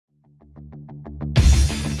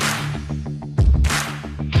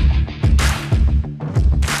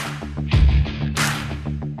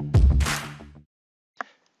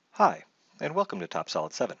Hi, and welcome to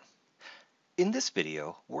TopSolid 7. In this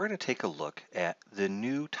video, we're going to take a look at the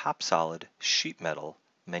new TopSolid sheet metal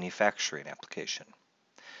manufacturing application.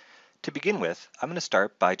 To begin with, I'm going to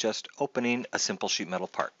start by just opening a simple sheet metal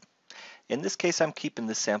part. In this case, I'm keeping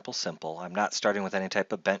this sample simple. I'm not starting with any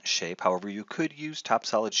type of bent shape. However, you could use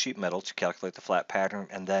TopSolid sheet metal to calculate the flat pattern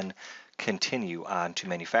and then continue on to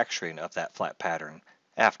manufacturing of that flat pattern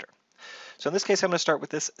after. So in this case, I'm going to start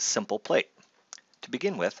with this simple plate. To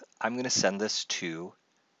begin with, I'm going to send this to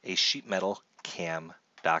a sheet metal CAM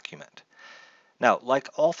document. Now, like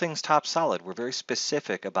all things TopSolid, we're very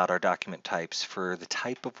specific about our document types for the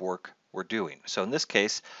type of work we're doing. So in this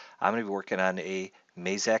case, I'm going to be working on a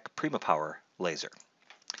Mazak PrimaPower laser.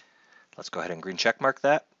 Let's go ahead and green check mark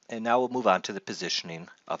that, and now we'll move on to the positioning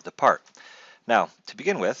of the part. Now, to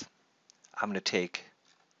begin with, I'm going to take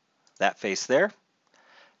that face there,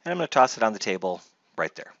 and I'm going to toss it on the table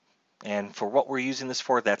right there. And for what we're using this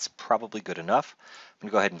for, that's probably good enough. I'm going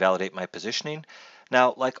to go ahead and validate my positioning.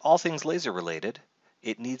 Now, like all things laser related,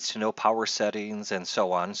 it needs to know power settings and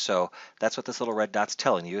so on. So that's what this little red dot's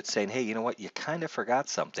telling you. It's saying, hey, you know what? You kind of forgot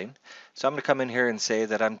something. So I'm going to come in here and say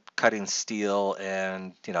that I'm cutting steel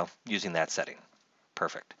and, using that setting.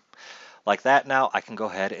 Perfect. Like that, now I can go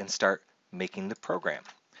ahead and start making the program.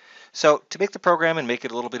 So to make the program and make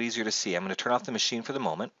it a little bit easier to see, I'm going to turn off the machine for the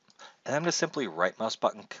moment. And I'm going to simply right mouse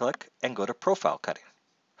button click and go to profile cutting.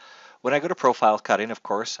 When I go to profile cutting, of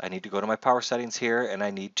course, I need to go to my power settings here and I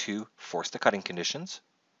need to force the cutting conditions.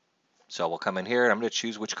 So we'll come in here and I'm going to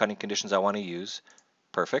choose which cutting conditions I want to use.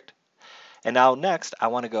 Perfect. And now next, I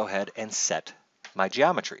want to go ahead and set my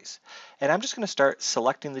geometries. And I'm just going to start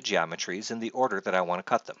selecting the geometries in the order that I want to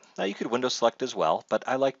cut them. Now you could window select as well, but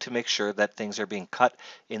I like to make sure that things are being cut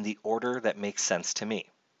in the order that makes sense to me.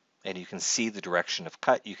 And you can see the direction of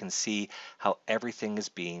cut. You can see how everything is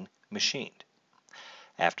being machined.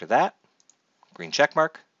 After that, green check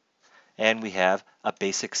mark, and we have a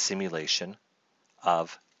basic simulation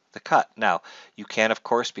of the cut. Now, you can, of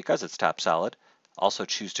course, because it's TopSolid, also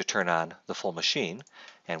choose to turn on the full machine,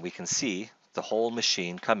 and we can see the whole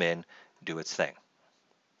machine come in, do its thing.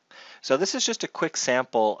 So this is just a quick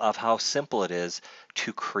sample of how simple it is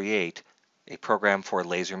to create a program for a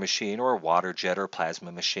laser machine or a Waterjet or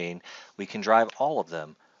plasma machine. We can drive all of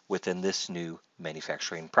them within this new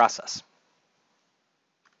manufacturing process.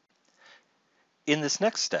 In this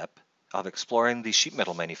next step of exploring the sheet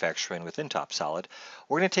metal manufacturing within TopSolid,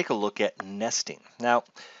 we're going to take a look at nesting. Now,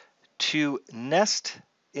 to nest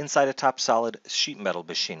inside a TopSolid sheet metal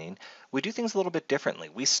machining, we do things a little bit differently.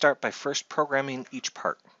 We start by first programming each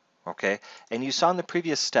part. Okay, and you saw in the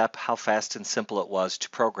previous step how fast and simple it was to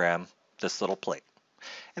program this little plate.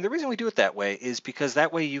 And the reason we do it that way is because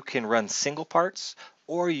that way you can run single parts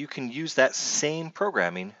or you can use that same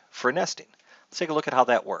programming for nesting. Let's take a look at how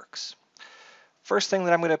that works. First thing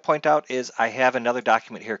that I'm going to point out is I have another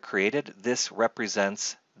document here created. This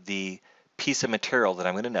represents the piece of material that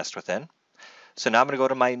I'm going to nest within. So now I'm going to go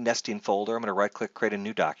to my nesting folder. I'm going to right click, create a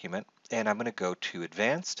new document, and I'm going to go to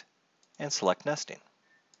Advanced and select Nesting.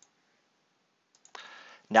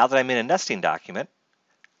 Now that I'm in a nesting document,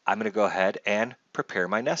 I'm going to go ahead and prepare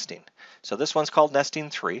my nesting. So this one's called Nesting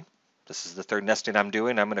 3. This is the third nesting I'm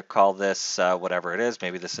doing. I'm going to call this whatever it is.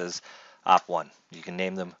 Maybe this is Op 1. You can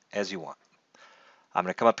name them as you want. I'm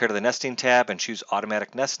going to come up here to the Nesting tab and choose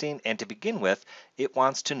Automatic Nesting. And to begin with, it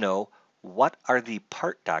wants to know what are the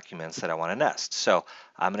part documents that I want to nest. So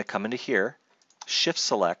I'm going to come into here, Shift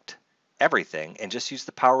Select everything, and just use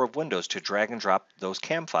the power of Windows to drag and drop those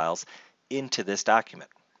CAM files into this document.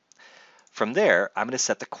 From there, I'm going to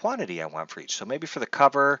set the quantity I want for each. So maybe for the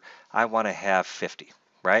cover, I want to have 50,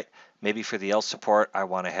 right? Maybe for the L support, I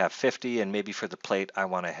want to have 50, and maybe for the plate, I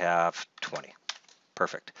want to have 20.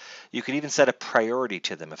 Perfect. You could even set a priority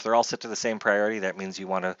to them. If they're all set to the same priority, that means you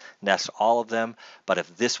want to nest all of them. But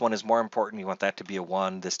if this one is more important, you want that to be a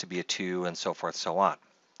 1, this to be a 2, and so forth, so on.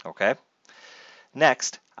 Okay?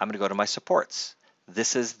 Next, I'm going to go to my supports.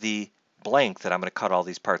 This is the blank that I'm going to cut all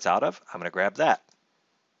these parts out of. I'm going to grab that.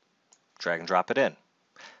 Drag and drop it in.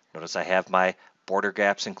 Notice I have my border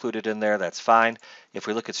gaps included in there. That's fine. If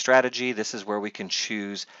we look at strategy, this is where we can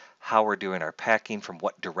choose how we're doing our packing, from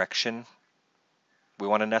what direction we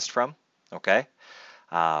want to nest from. Okay.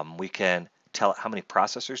 We can tell it how many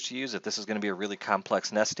processors to use. If this is going to be a really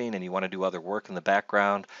complex nesting and you want to do other work in the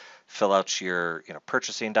background, fill out your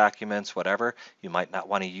purchasing documents, whatever, you might not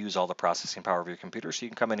want to use all the processing power of your computer. So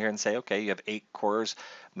you can come in here and say, okay, you have 8 cores.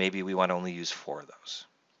 Maybe we want to only use 4 of those.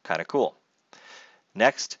 Kind of cool.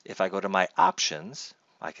 Next, if I go to my options,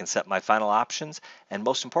 I can set my final options, and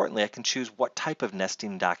most importantly, I can choose what type of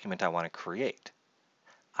nesting document I want to create.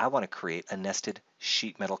 I want to create a nested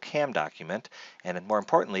sheet metal cam document, and more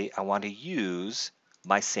importantly, I want to use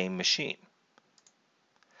my same machine.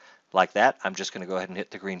 Like that, I'm just going to go ahead and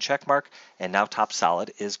hit the green check mark, and now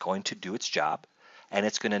TopSolid is going to do its job, and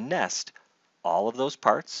it's going to nest all of those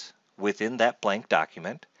parts within that blank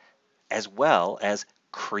document, as well as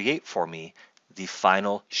create for me the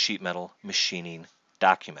final sheet metal machining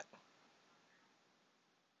document.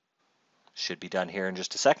 Should be done here in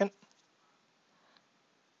just a second.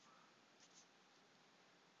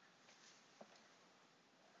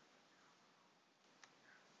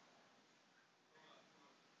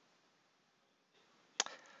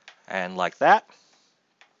 And like that,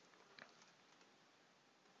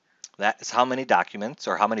 that is how many documents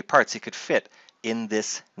or how many parts it could fit in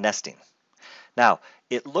this nesting. Now,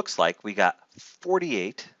 it looks like we got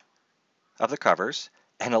 48 of the covers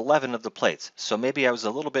and 11 of the plates. So maybe I was a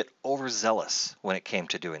little bit overzealous when it came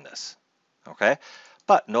to doing this. Okay,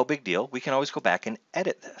 but no big deal. We can always go back and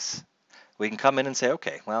edit this. We can come in and say,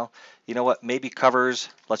 okay, well, you know what, maybe covers,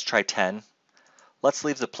 let's try 10. Let's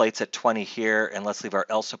leave the plates at 20 here, and let's leave our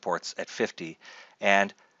L supports at 50.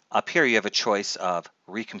 And up here you have a choice of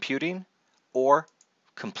recomputing or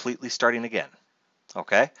completely starting again.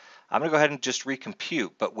 Okay, I'm going to go ahead and just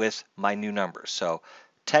recompute, but with my new numbers. So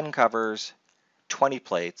 10 covers, 20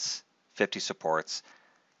 plates, 50 supports.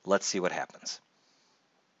 Let's see what happens.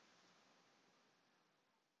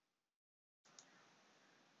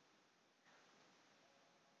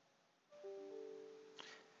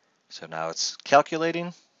 So now it's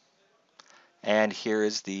calculating, and here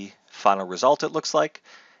is the final result, it looks like.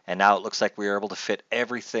 And now it looks like we were able to fit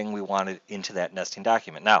everything we wanted into that nesting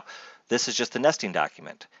document. Now, this is just the nesting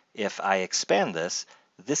document. If I expand this,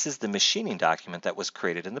 this is the machining document that was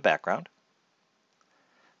created in the background.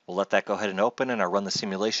 We'll let that go ahead and open, and I'll run the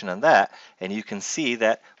simulation on that, and you can see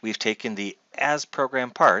that we've taken the as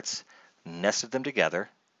programmed parts, nested them together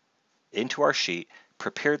into our sheet,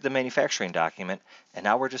 prepared the manufacturing document, and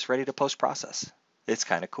now we're just ready to post-process. It's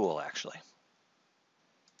kind of cool, actually.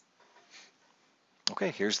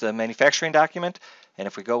 Okay, here's the manufacturing document, and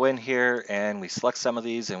if we go in here and we select some of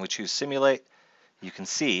these and we choose simulate, you can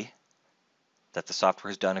see that the software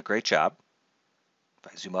has done a great job.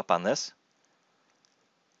 If I zoom up on this,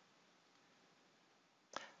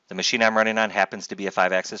 the machine I'm running on happens to be a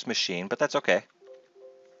 5-axis machine, but that's okay.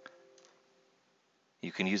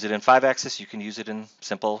 You can use it in 5-axis, you can use it in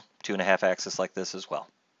simple 2.5-axis like this as well.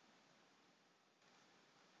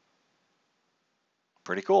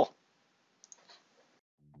 Pretty cool.